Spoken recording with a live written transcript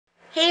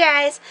Hey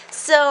guys,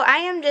 so I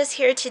am just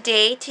here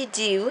today to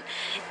do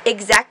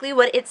exactly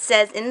what it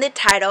says in the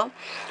title.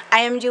 I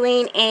am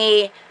doing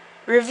a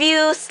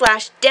review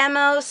slash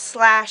demo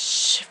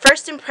slash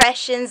first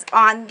impressions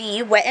on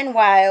the Wet n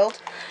Wild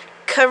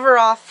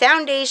Coverall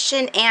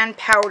foundation and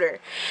powder.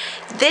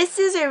 This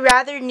is a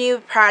rather new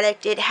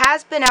product. It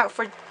has been out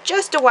for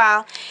just a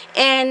while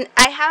and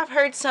I have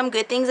heard some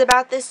good things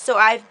about this, so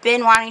I've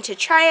been wanting to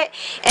try it,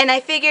 and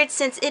I figured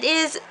since it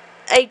is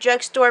a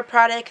drugstore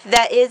product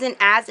that isn't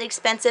as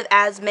expensive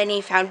as many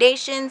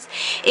foundations,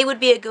 it would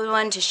be a good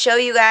one to show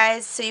you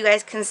guys so you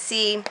guys can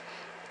see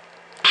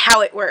how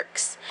it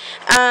works.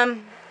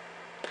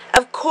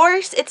 Of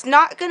course, it's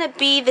not going to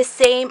be the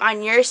same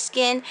on your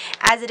skin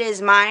as it is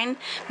mine.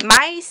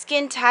 My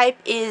skin type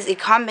is a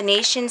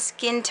combination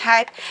skin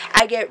type.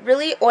 I get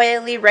really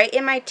oily right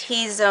in my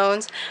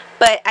T-zones,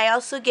 but I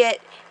also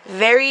get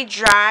very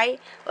dry,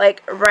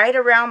 like right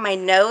around my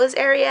nose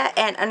area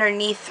and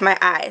underneath my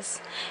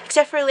eyes.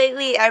 Except for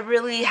lately, I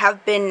really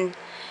have been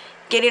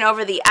getting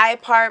over the eye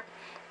part,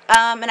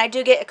 and I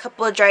do get a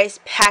couple of dry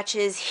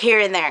patches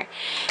here and there.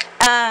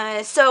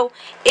 So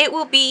it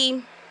will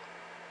be,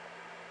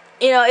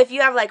 you know, if you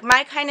have like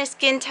my kind of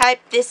skin type,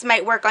 this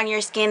might work on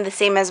your skin the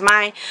same as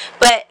mine.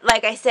 But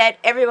like I said,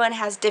 everyone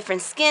has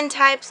different skin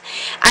types.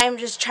 I'm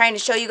just trying to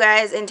show you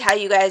guys and tell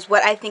you guys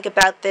what I think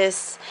about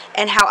this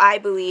and how I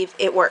believe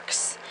it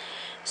works.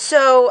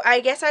 So I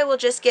guess I will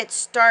just get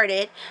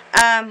started.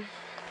 I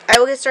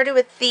will get started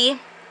with the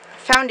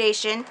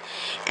foundation,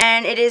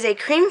 and it is a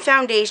cream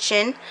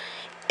foundation.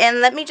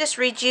 And let me just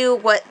read you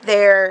what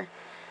their,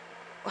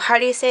 how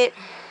do you say it?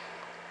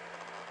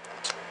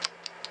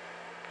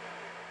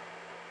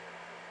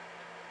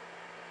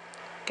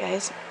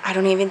 Guys,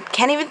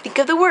 can't even think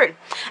of the word.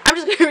 I'm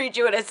just going to read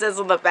you what it says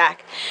on the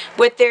back.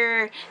 What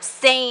they're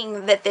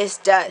saying that this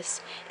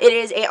does. It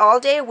is a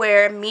all-day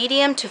wear,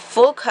 medium to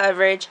full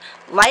coverage,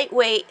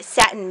 lightweight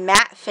satin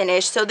matte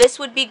finish. So this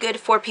would be good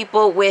for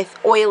people with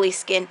oily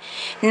skin.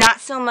 Not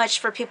so much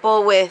for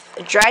people with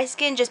dry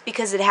skin, just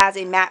because it has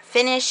a matte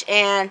finish,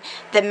 and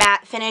the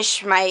matte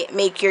finish might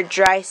make your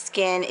dry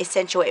skin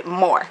accentuate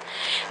more.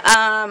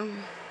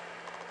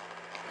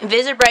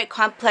 Visibright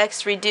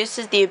Complex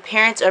reduces the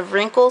appearance of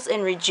wrinkles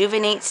and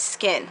rejuvenates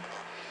skin.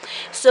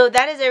 So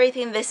that is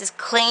everything this is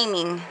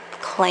claiming.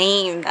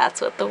 Claim,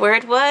 that's what the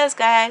word was,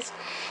 guys.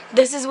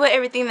 This is what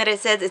everything that it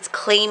says it's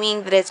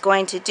claiming that it's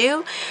going to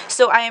do.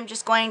 So I am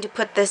just going to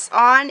put this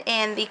on,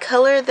 and the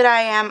color that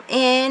I am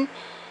in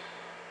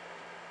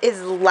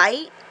is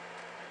light.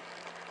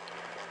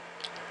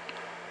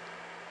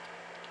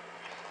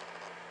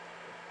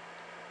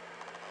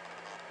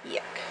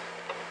 Yuck.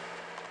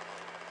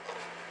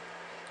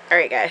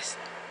 Alright guys,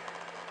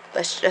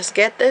 let's just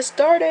get this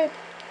started.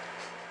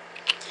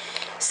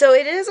 So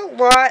it is a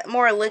lot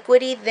more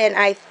liquidy than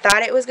I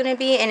thought it was going to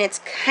be, and it's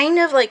kind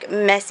of like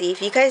messy.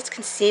 If you guys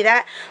can see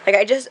that, like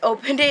I just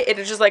opened it, it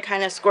just like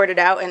kind of squirted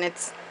out, and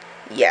it's,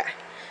 yeah.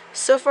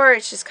 So far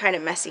it's just kind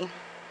of messy.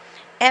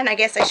 And I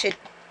guess I should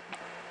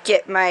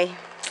get my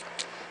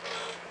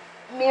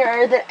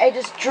mirror that I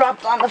just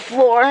dropped on the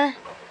floor.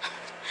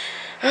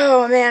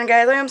 Oh man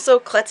guys, I am so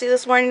klutzy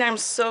this morning, I'm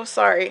so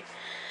sorry.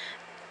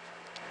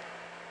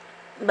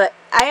 But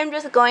I am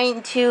just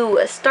going to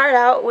start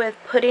out with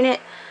putting it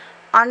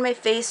on my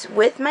face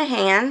with my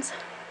hands.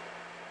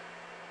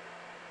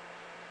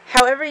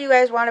 However you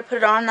guys want to put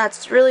it on,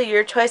 that's really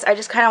your choice. I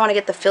just kind of want to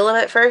get the feel of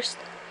it first.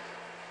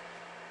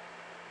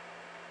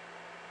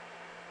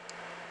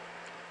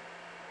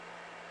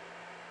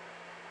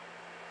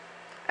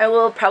 I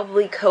will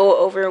probably go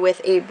over with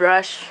a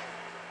brush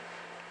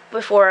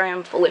before I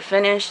am fully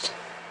finished.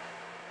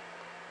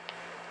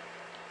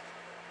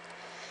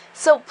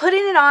 So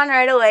putting it on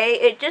right away,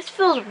 it just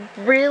feels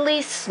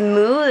really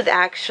smooth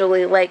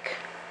actually. Like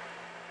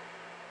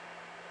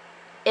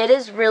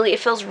it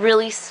feels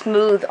really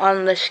smooth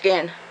on the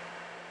skin.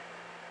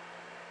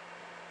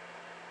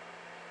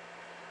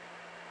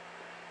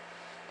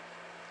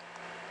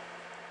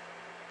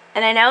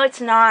 And I know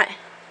it's not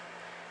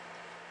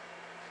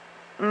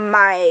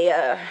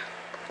my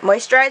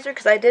moisturizer,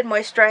 because I did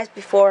moisturize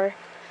before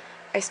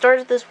I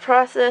started this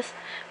process,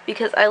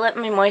 because I let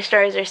my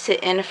moisturizer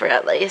sit in for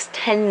at least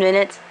 10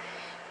 minutes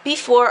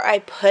before I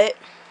put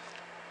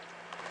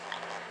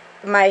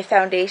my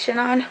foundation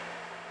on.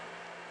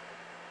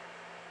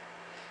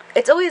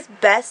 It's always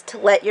best to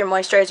let your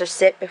moisturizer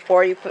sit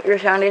before you put your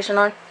foundation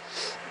on,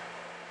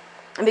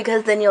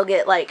 because then you'll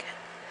get like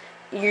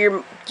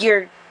your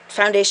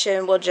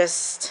foundation will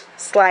just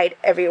slide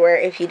everywhere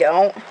if you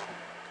don't.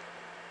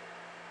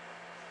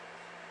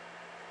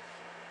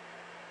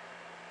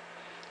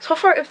 So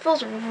far it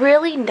feels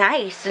really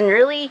nice and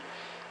really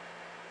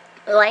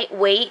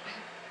lightweight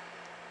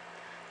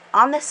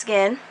on the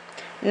skin,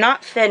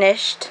 not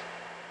finished,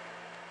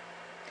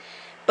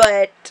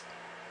 but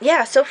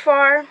yeah, so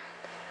far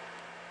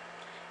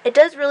it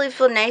does really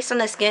feel nice on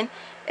the skin.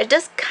 It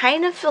does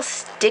kind of feel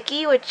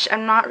sticky, which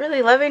I'm not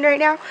really loving right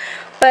now,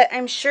 but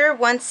I'm sure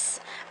once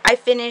I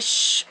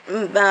finish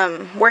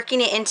working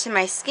it into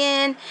my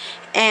skin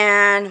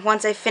and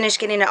once I finish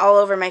getting it all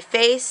over my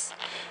face,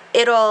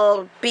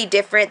 it'll be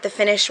different. The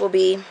finish will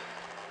be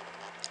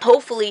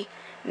hopefully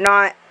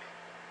not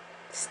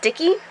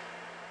sticky.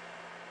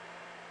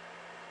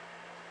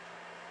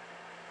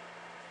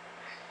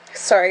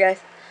 Sorry guys,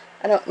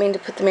 I don't mean to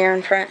put the mirror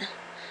in front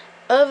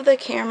of the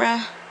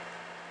camera.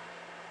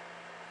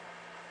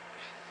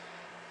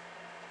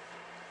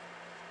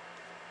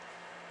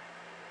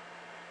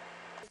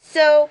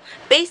 So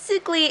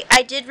basically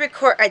I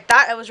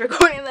thought I was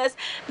recording this,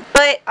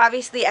 but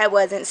obviously I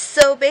wasn't.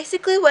 So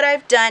basically what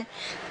I've done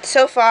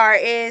so far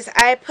is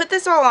I put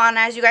this all on,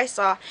 as you guys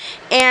saw,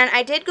 and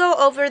I did go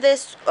over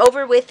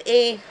with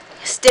a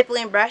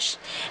stippling brush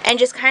and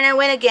just kind of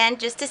went again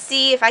just to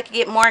see if I could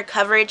get more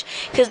coverage,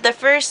 because the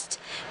first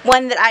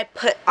one that I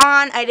put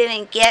on I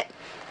didn't get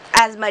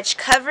as much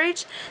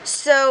coverage.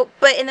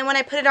 And then when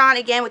I put it on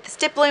again with the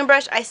stippling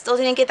brush, I still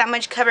didn't get that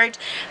much coverage.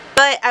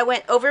 But I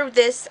went over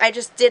this, I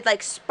just did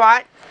like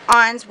spot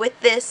ons with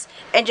this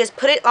and just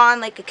put it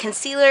on like a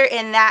concealer,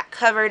 and that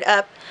covered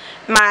up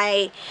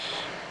my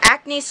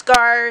acne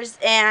scars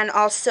and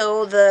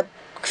also the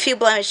few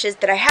blemishes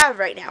that I have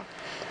right now.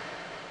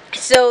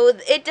 So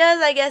it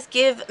does, I guess,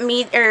 give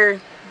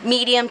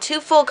medium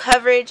to full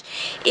coverage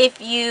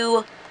if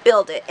you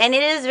build it, and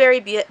it is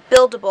very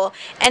buildable,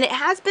 and it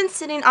has been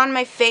sitting on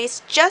my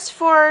face just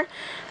for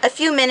a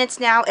few minutes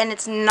now, and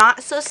it's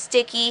not so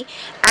sticky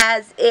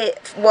as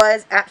it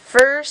was at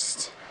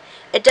first.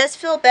 It does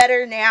feel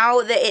better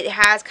now that it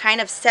has kind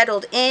of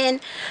settled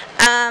in.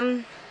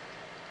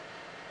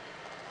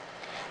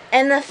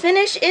 And the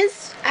finish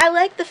is, I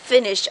like the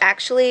finish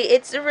actually.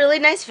 It's a really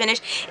nice finish.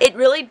 It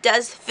really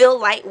does feel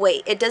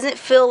lightweight. It doesn't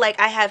feel like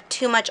I have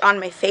too much on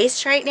my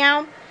face right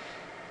now.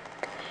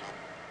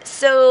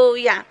 So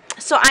yeah,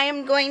 so I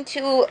am going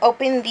to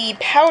open the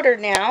powder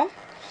now,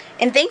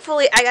 and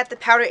thankfully I got the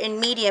powder in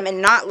medium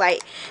and not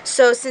light.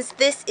 So since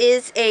this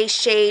is a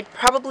shade,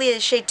 probably a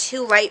shade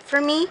too light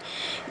for me,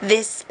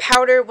 this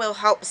powder will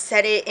help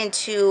set it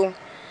into,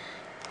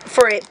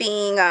 for it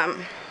being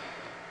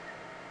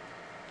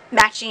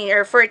matching,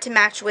 or for it to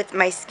match with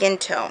my skin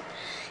tone,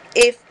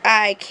 if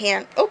I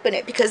can open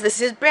it, because this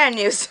is brand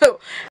new. So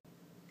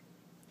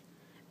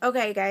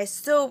okay guys,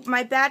 so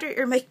my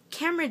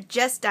camera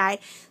just died,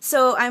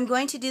 so I'm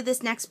going to do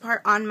this next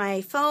part on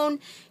my phone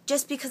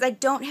just because I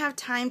don't have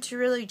time to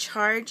really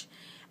charge.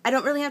 I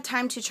don't really have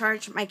time to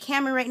charge my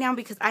camera right now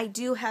because I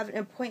do have an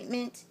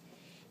appointment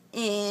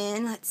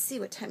in, let's see,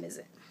 what time is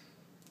it?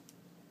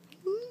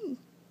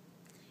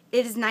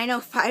 It is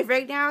 9:05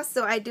 right now,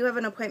 so I do have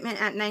an appointment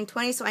at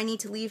 9:20, so I need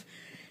to leave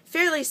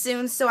fairly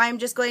soon. So I'm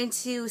just going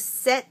to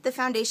set the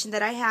foundation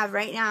that I have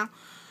right now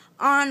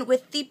on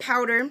with the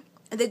powder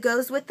that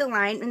goes with the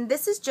line, and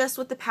this is just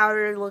what the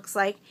powder looks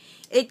like.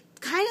 It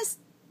kind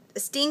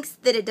of stinks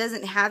that it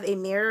doesn't have a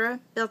mirror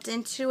built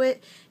into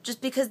it,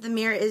 just because the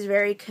mirror is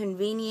very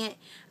convenient,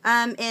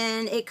 and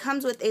it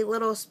comes with a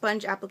little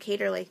sponge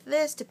applicator like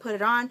this to put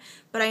it on,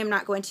 but I am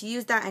not going to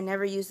use that. I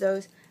never use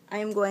those. I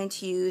am going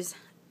to use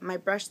my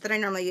brush that I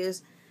normally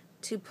use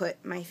to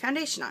put my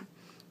foundation on.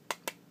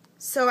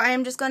 So I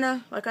am just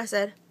gonna, like I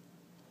said,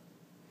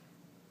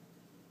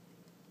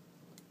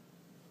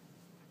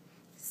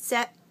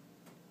 set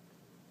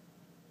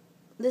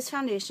this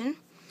foundation,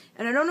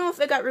 and I don't know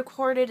if it got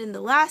recorded in the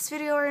last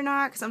video or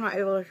not because I'm not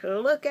able to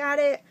look at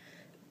it,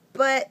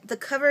 but the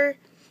cover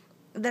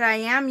that I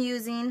am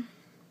using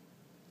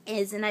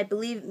is in, I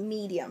believe,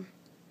 medium.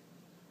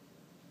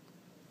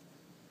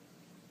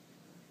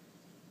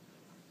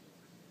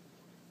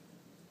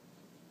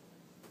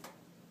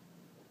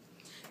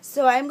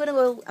 So I'm gonna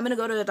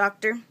go to the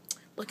doctor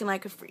looking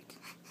like a freak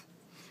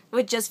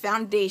with just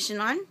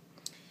foundation on,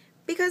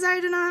 because I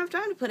do not have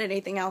time to put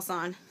anything else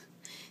on.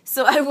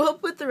 So I will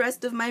put the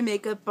rest of my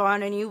makeup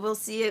on, and you will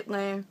see it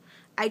when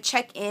I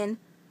check in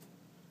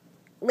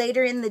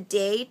later in the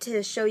day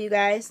to show you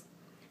guys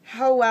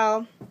how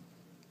well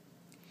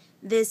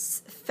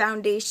this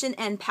foundation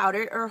and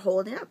powder are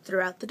holding up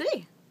throughout the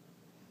day.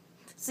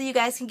 So you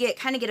guys can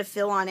kind of get a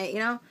feel on it, you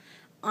know,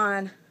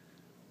 on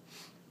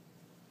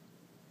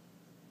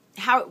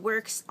how it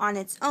works on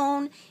its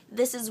own.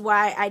 This is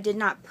why I did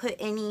not put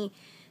any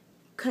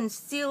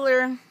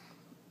concealer,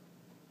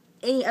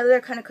 any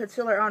other kind of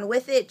concealer on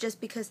with it, just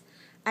because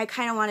I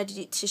kind of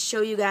wanted to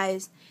show you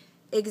guys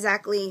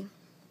exactly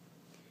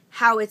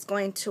how it's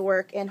going to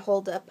work and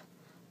hold up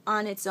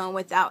on its own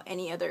without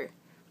any other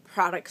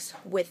products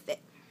with it.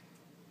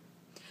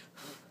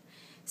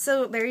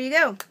 So there you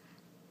go.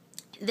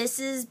 This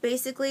is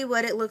basically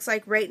what it looks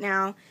like right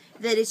now,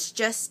 that it's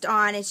just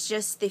on. It's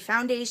just the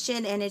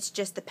foundation and it's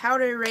just the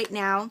powder right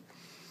now.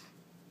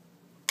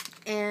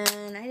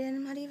 And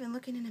I'm not even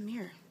looking in a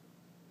mirror.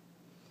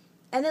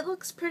 And it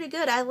looks pretty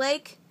good. I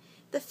like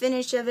the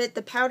finish of it.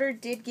 The powder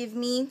did give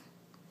me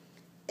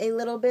a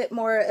little bit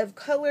more of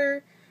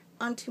color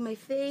onto my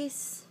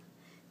face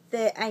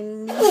that I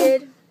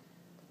needed,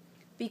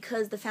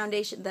 because the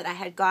foundation that I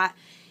had got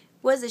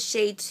was a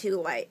shade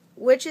too light,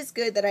 which is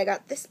good that I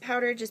got this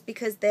powder, just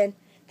because then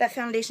that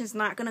foundation is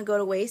not going to go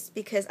to waste,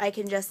 because I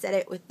can just set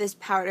it with this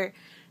powder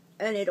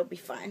and it'll be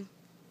fine.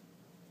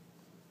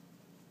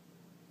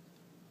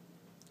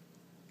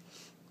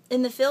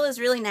 And the feel is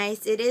really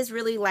nice. It is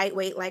really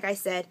lightweight, like I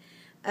said.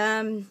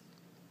 And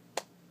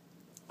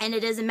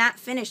it is a matte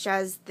finish,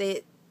 as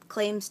it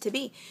claims to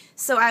be.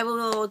 So I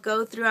will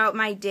go throughout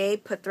my day,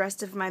 put the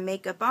rest of my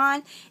makeup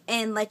on,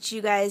 and let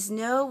you guys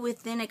know.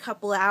 Within a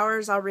couple of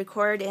hours, I'll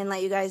record and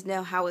let you guys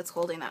know how it's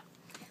holding up.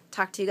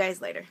 Talk to you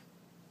guys later.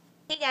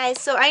 Hey guys,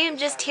 so I am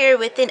just here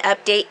with an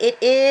update. It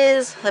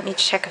is, let me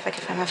check if I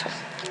can find my phone.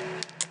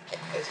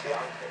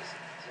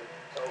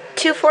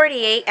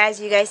 2:48, as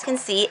you guys can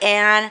see,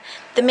 and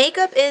the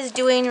makeup is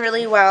doing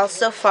really well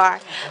so far.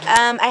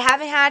 I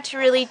haven't had to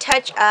really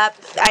touch up.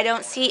 I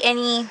don't see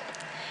any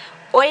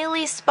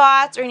oily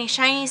spots or any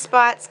shiny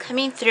spots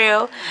coming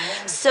through.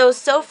 So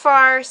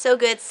far so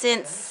good.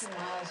 Since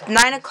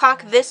 9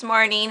 o'clock this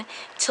morning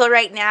till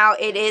right now,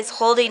 it is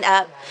holding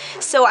up.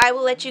 So I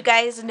will let you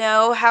guys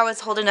know how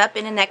it's holding up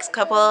in the next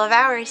couple of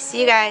hours.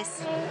 See you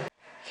guys.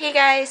 Hey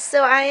guys,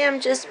 so I am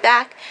just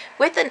back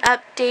with an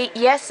update.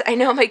 Yes, I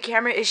know my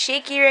camera is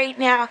shaky right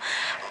now.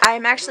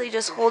 I'm actually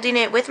just holding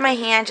it with my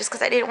hand just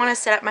because I didn't want to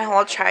set up my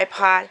whole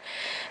tripod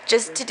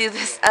just to do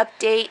this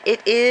update.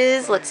 It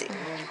is, let's see,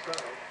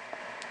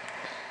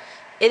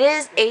 it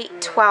is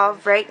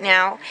 8:12 right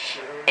now,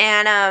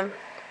 and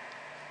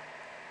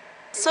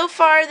so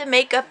far the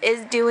makeup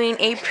is doing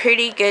a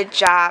pretty good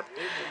job.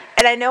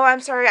 And I know, I'm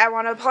sorry, I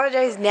want to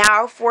apologize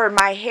now for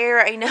my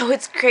hair. I know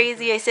it's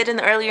crazy. I said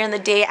earlier in the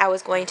day I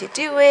was going to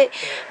do it,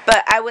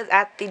 but I was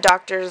at the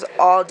doctor's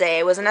all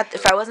day.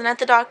 If I wasn't at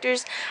the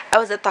doctor's, I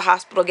was at the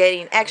hospital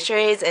getting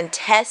x-rays and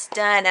tests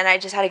done, and I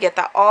just had to get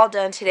that all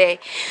done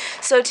today.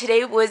 So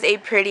today was a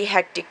pretty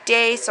hectic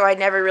day, so I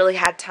never really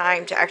had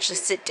time to actually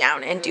sit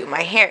down and do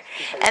my hair.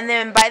 And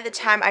then by the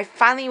time I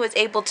finally was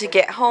able to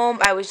get home,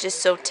 I was just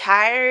so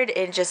tired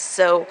and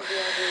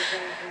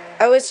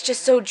I was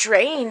just so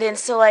drained, and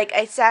so like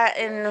I sat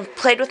and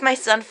played with my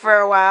son for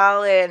a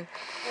while, and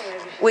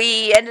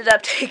we ended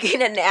up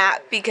taking a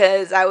nap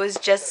because I was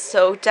just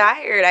so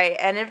tired. I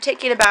ended up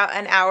taking about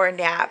an hour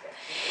nap.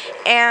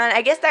 And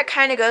I guess that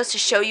kind of goes to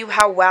show you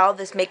how well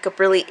this makeup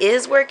really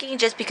is working,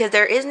 just because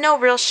there is no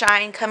real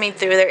shine coming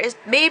through. There is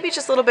maybe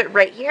just a little bit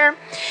right here,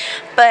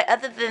 but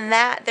other than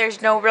that,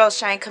 there's no real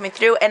shine coming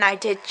through, and I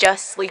did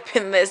just sleep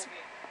in this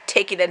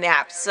taking a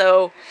nap.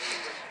 So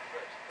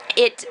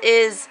it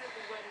is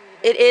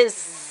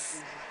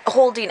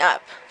holding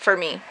up for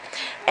me.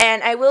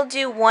 And I will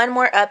do one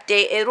more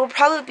update. It will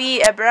probably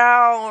be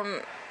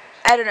around,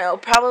 I don't know,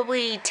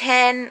 probably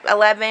 10,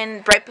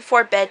 11, right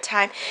before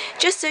bedtime,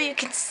 just so you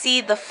can see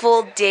the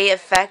full day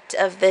effect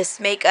of this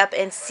makeup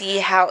and see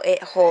how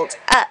it holds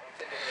up.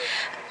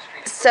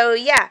 So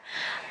yeah,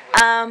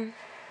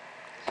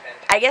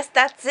 I guess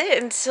that's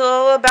it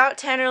until about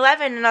 10 or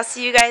 11, and I'll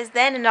see you guys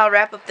then, and I'll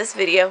wrap up this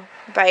video.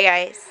 Bye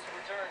guys.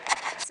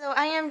 So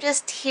I am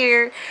just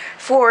here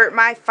for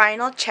my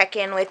final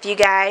check-in with you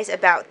guys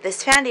about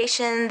this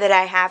foundation that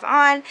I have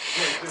on.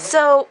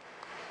 So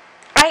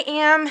I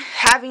am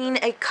having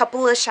a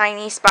couple of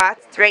shiny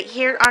spots right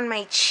here on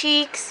my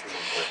cheeks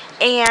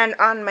and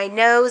on my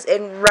nose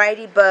and right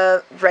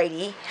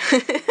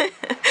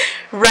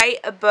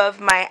above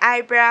my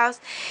eyebrows.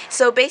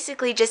 So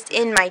basically just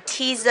in my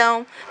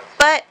T-zone.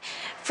 But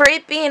for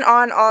it being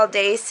on all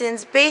day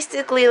since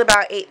basically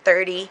about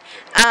 8:30,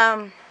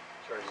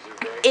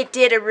 it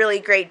did a really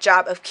great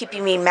job of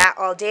keeping me matte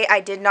all day. I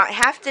did not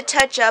have to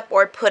touch up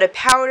or put a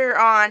powder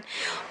on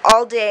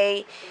all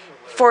day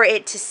for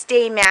it to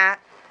stay matte.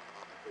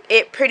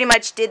 It pretty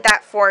much did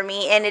that for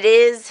me, and it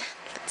is,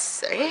 let's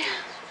see,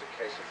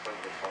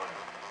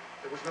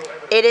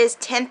 it is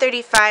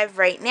 10:35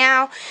 right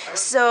now,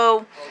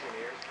 so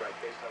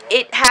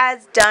it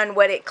has done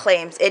what it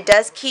claims. It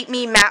does keep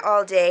me matte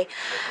all day.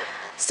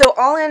 So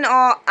all in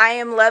all, I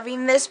am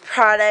loving this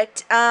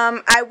product.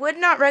 I would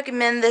not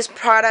recommend this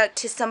product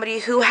to somebody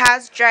who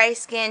has dry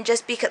skin,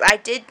 just because I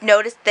did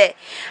notice that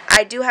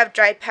I do have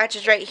dry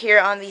patches right here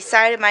on the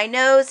side of my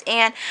nose,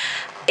 and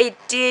it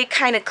did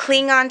kind of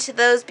cling onto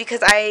those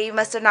because I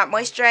must have not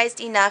moisturized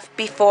enough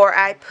before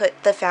I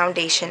put the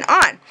foundation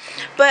on.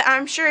 But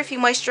I'm sure if you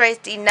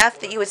moisturized enough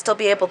that you would still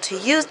be able to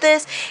use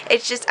this.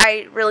 It's just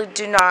I really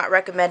do not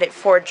recommend it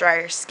for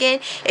drier skin.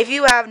 If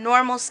you have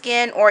normal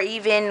skin or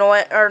even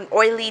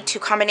oily to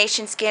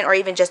combination skin, or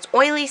even just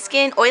oily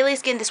skin,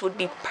 this would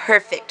be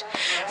perfect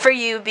for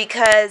you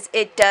because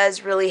it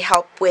does really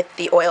help with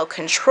the oil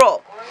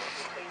control.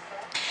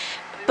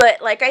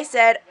 But like I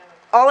said,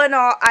 all in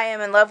all, I am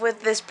in love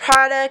with this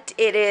product.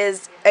 It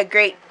is a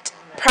great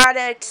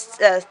product.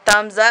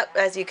 Thumbs up.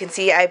 As you can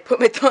see, I put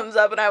my thumbs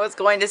up, and I was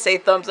going to say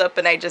thumbs up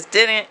and I just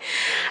didn't.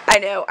 I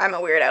know, I'm a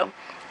weirdo.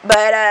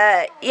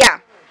 But yeah.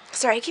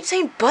 Sorry, I keep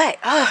saying but.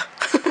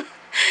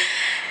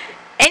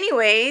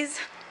 Anyways,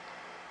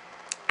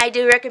 I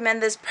do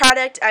recommend this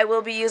product. I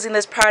will be using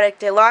this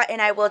product a lot,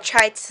 and I will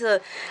try to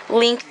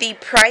link the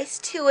price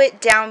to it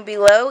down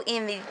below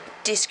in the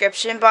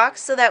description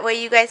box so that way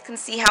you guys can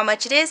see how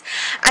much it is.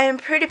 I am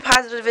pretty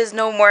positive it's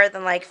no more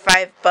than like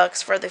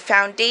 $5 for the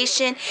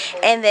foundation,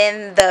 and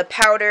then the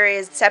powder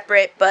is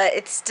separate, but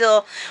it's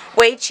still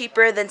way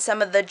cheaper than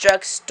some of the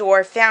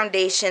drugstore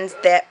foundations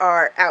that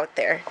are out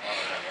there.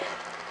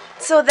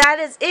 So that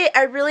is it.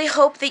 I really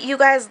hope that you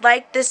guys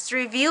liked this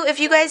review.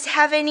 If you guys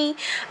have any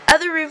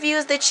other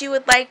reviews that you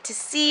would like to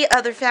see,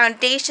 other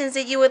foundations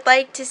that you would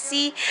like to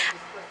see,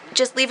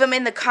 just leave them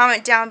in the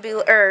comment down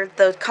below, or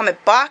the comment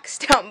box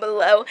down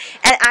below,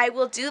 and I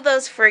will do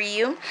those for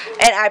you.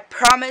 And I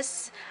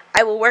promise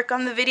I will work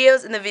on the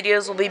videos, and the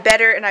videos will be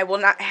better, and I will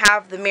not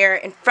have the mirror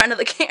in front of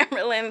the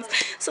camera lens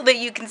so that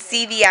you can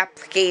see the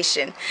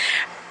application.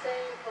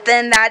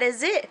 Then that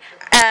is it.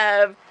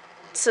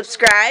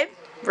 Subscribe,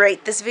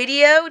 rate this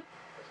video,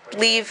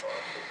 leave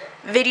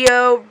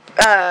video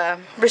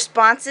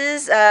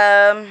responses,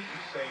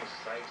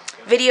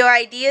 video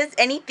ideas,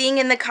 anything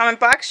in the comment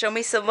box. Show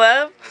me some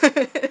love.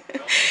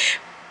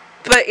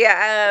 But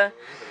yeah,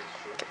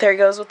 there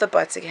goes with the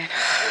butts again.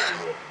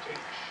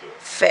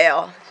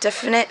 Fail.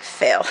 Definite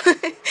fail.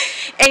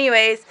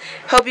 Anyways,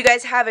 hope you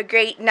guys have a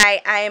great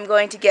night. I am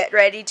going to get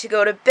ready to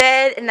go to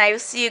bed, and I will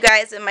see you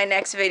guys in my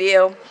next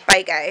video.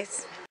 Bye,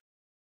 guys.